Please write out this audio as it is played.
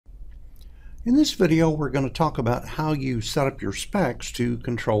In this video, we're going to talk about how you set up your specs to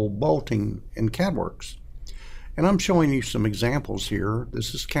control bolting in CADWorks. And I'm showing you some examples here.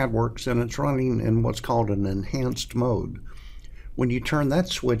 This is CADWorks and it's running in what's called an enhanced mode. When you turn that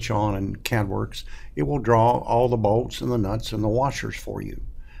switch on in CADWorks, it will draw all the bolts and the nuts and the washers for you.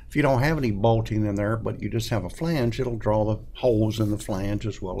 If you don't have any bolting in there, but you just have a flange, it'll draw the holes in the flange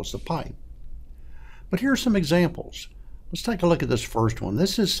as well as the pipe. But here are some examples. Let's take a look at this first one.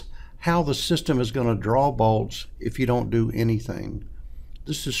 This is how the system is going to draw bolts if you don't do anything.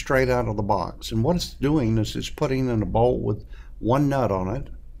 This is straight out of the box, and what it's doing is it's putting in a bolt with one nut on it.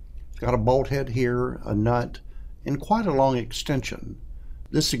 It's got a bolt head here, a nut, and quite a long extension.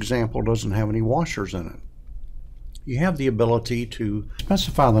 This example doesn't have any washers in it. You have the ability to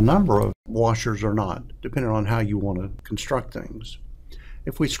specify the number of washers or not, depending on how you want to construct things.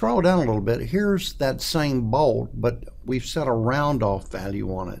 If we scroll down a little bit, here's that same bolt, but we've set a round off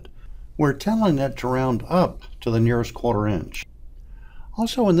value on it. We're telling it to round up to the nearest 1/4 inch.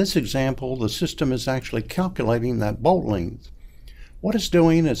 Also in this example, the system is actually calculating that bolt length. What it's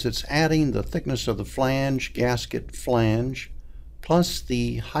doing is it's adding the thickness of the flange, gasket flange, plus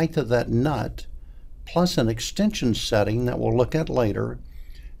the height of that nut, plus an extension setting that we'll look at later,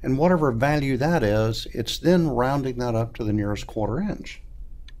 and whatever value that is, it's then rounding that up to the nearest 1/4 inch.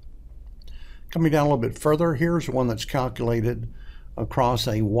 Coming down a little bit further, here's one that's calculated across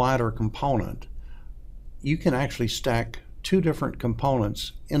a wider component. You can actually stack two different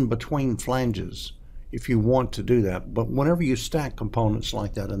components in between flanges if you want to do that, but whenever you stack components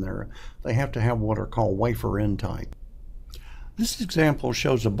like that in there, they have to have what are called wafer end type. This example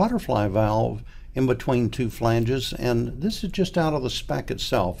shows a butterfly valve in between two flanges, and this is just out of the spec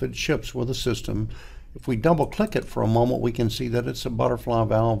itself. It ships with the system. If we double click it for a moment, we can see that it's a butterfly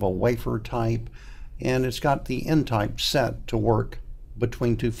valve, a wafer type, and it's got the end type set to work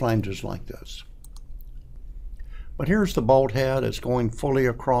between two flanges like this. But here's the bolt head. It's going fully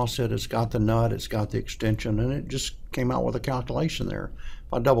across it. It's got the nut, it's got the extension, and it just came out with a calculation there.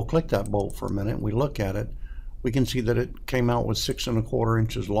 If I double click that bolt for a minute and we look at it, we can see that it came out with 6 1/4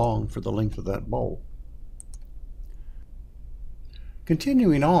 inches long for the length of that bolt.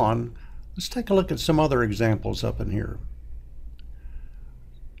 Continuing on, let's take a look at some other examples up in here.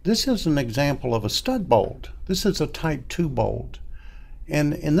 This is an example of a stud bolt. This is a type 2 bolt.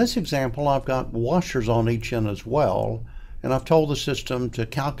 And in this example, I've got washers on each end as well, and I've told the system to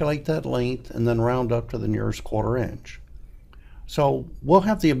calculate that length and then round up to the nearest 1/4 inch. So we'll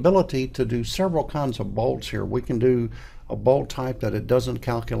have the ability to do several kinds of bolts here. We can do a bolt type that it doesn't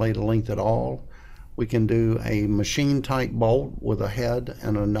calculate a length at all. We can do a machine type bolt with a head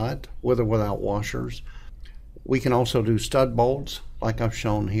and a nut, with or without washers. We can also do stud bolts like I've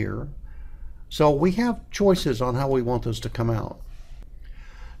shown here. So we have choices on how we want this to come out.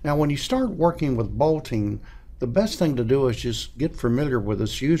 Now when you start working with bolting, the best thing to do is just get familiar with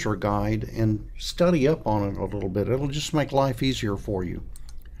this user guide and study up on it a little bit. It'll just make life easier for you.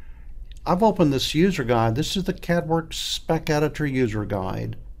 I've opened this user guide. This is the CADWorks Spec Editor user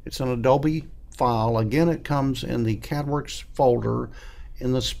guide. It's an Adobe file. Again, it comes in the CADWorks folder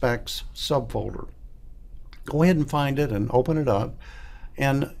in the specs subfolder. Go ahead and find it and open it up.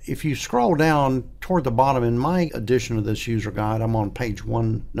 And if you scroll down toward the bottom, in my edition of this user guide, I'm on page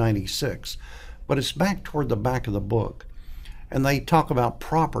 196, but it's back toward the back of the book. And they talk about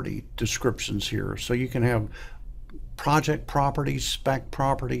property descriptions here. So you can have project properties, spec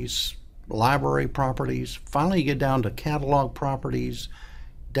properties, library properties. Finally, you get down to catalog properties,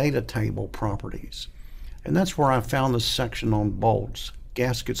 data table properties. And that's where I found this section on bolts,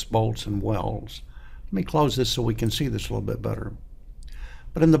 gaskets, bolts, and welds. Let me close this so we can see this a little bit better.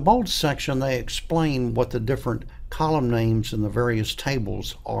 But in the bolts section, they explain what the different column names in the various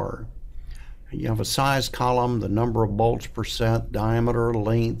tables are. You have a size column, the number of bolts per set, diameter,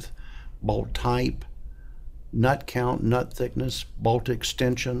 length, bolt type, nut count, nut thickness, bolt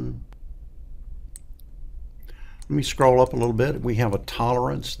extension. Let me scroll up a little bit. We have a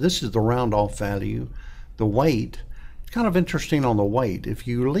tolerance. This is the round off value. The weight, it's kind of interesting on the weight. If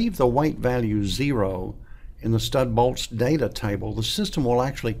you leave the weight value 0 in the stud bolts data table, the system will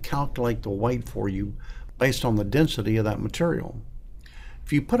actually calculate the weight for you based on the density of that material.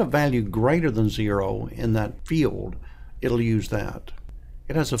 If you put a value greater than 0 in that field, it'll use that.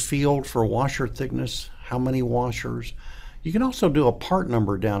 It has a field for washer thickness, how many washers. You can also do a part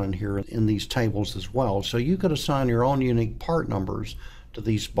number down in here in these tables as well. So you could assign your own unique part numbers to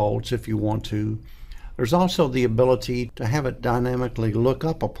these bolts if you want to. There's also the ability to have it dynamically look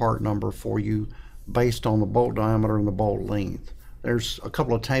up a part number for you based on the bolt diameter and the bolt length. There's a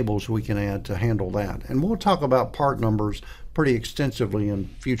couple of tables we can add to handle that. And we'll talk about part numbers pretty extensively in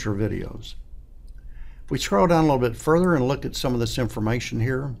future videos. If we scroll down a little bit further and look at some of this information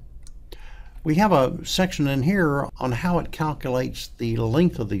here, we have a section in here on how it calculates the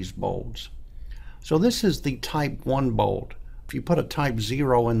length of these bolts. So this is the type 1 bolt. If you put a type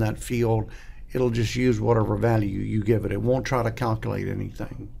 0 in that field, it'll just use whatever value you give it. It won't try to calculate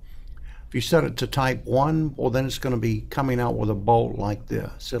anything. If you set it to type 1, well, then it's going to be coming out with a bolt like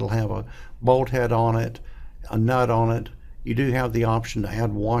this. It'll have a bolt head on it, a nut on it. You do have the option to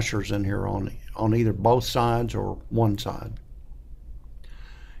add washers in here on either both sides or one side.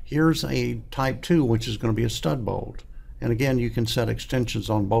 Here's a type 2, which is going to be a stud bolt. And again, you can set extensions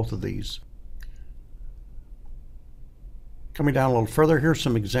on both of these. Coming down a little further, here's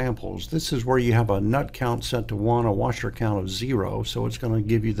some examples. This is where you have a nut count set to 1, a washer count of 0, so it's going to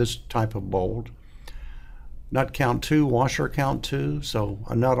give you this type of bolt. Nut count 2, washer count 2, so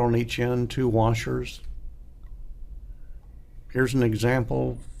a nut on each end, 2 washers. Here's an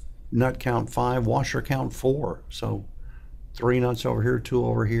example, nut count 5, washer count 4, so 3 nuts over here, 2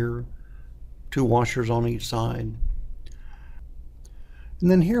 over here, 2 washers on each side. And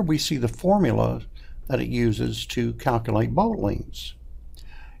then here we see the formula that it uses to calculate bolt lengths.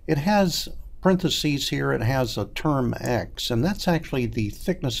 It has parentheses here, it has a term X, and that's actually the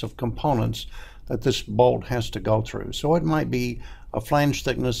thickness of components that this bolt has to go through. So it might be a flange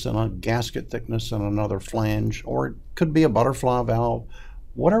thickness and a gasket thickness and another flange, or it could be a butterfly valve.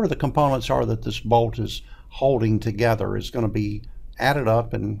 Whatever the components are that this bolt is holding together is going to be added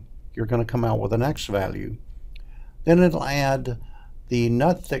up, and you're going to come out with an X value. Then it'll add the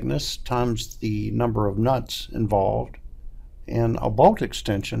nut thickness times the number of nuts involved, and a bolt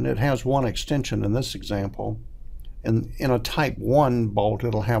extension. It has 1 extension in this example, and in a type 1 bolt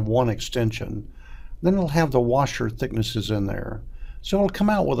it'll have 1 extension. Then it'll have the washer thicknesses in there, so it'll come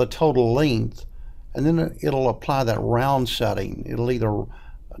out with a total length, and then it'll apply that round setting. It'll either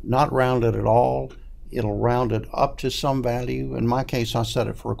not round it at all, it'll round it up to some value. In my case, I set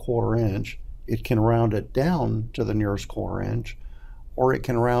it for 1/4 inch. It can round it down to the nearest 1/4 inch, or it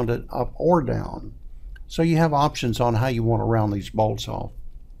can round it up or down. So you have options on how you want to round these bolts off.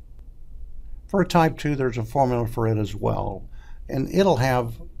 For a type 2, there's a formula for it as well, and it'll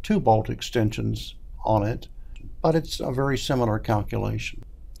have 2 bolt extensions on it, but it's a very similar calculation.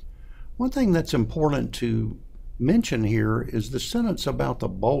 One thing that's important to mention here is the sentence about the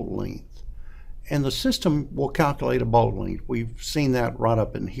bolt length, and the system will calculate a bolt length. We've seen that right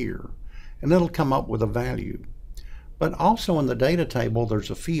up in here, and it'll come up with a value. But also in the data table, there's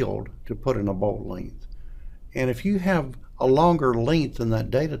a field to put in a bolt length. And if you have a longer length in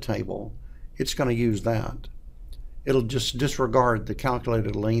that data table, it's going to use that. It'll just disregard the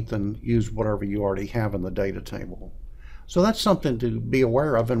calculated length and use whatever you already have in the data table. So that's something to be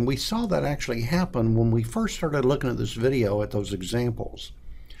aware of, and we saw that actually happen when we first started looking at this video at those examples.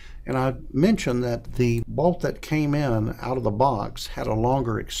 And I mentioned that the bolt that came in out of the box had a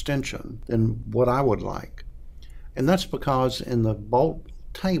longer extension than what I would like. And that's because in the bolt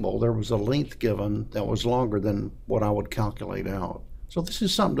table there was a length given that was longer than what I would calculate out. So this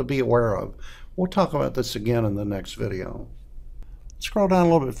is something to be aware of. We'll talk about this again in the next video. Scroll down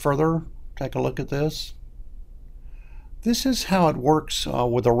a little bit further, take a look at this. This is how it works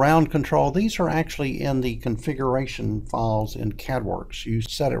with a round control. These are actually in the configuration files in CADWorks. You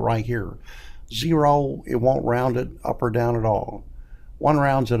set it right here. 0, it won't round it up or down at all. 1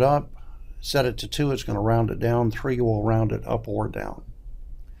 rounds it up. Set it to 2, it's going to round it down. 3 will round it up or down.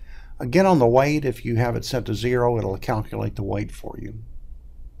 Again, on the weight, if you have it set to 0, it'll calculate the weight for you.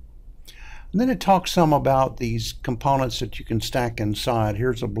 And then it talks some about these components that you can stack inside.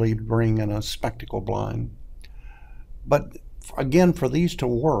 Here's a bleed ring and a spectacle blind. But again, for these to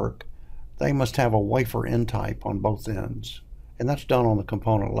work, they must have a wafer end type on both ends. And that's done on the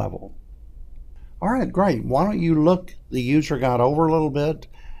component level. All right, great. Why don't you look the user guide over a little bit,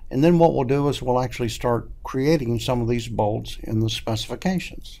 and then what we'll do is we'll actually start creating some of these bolts in the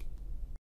specifications.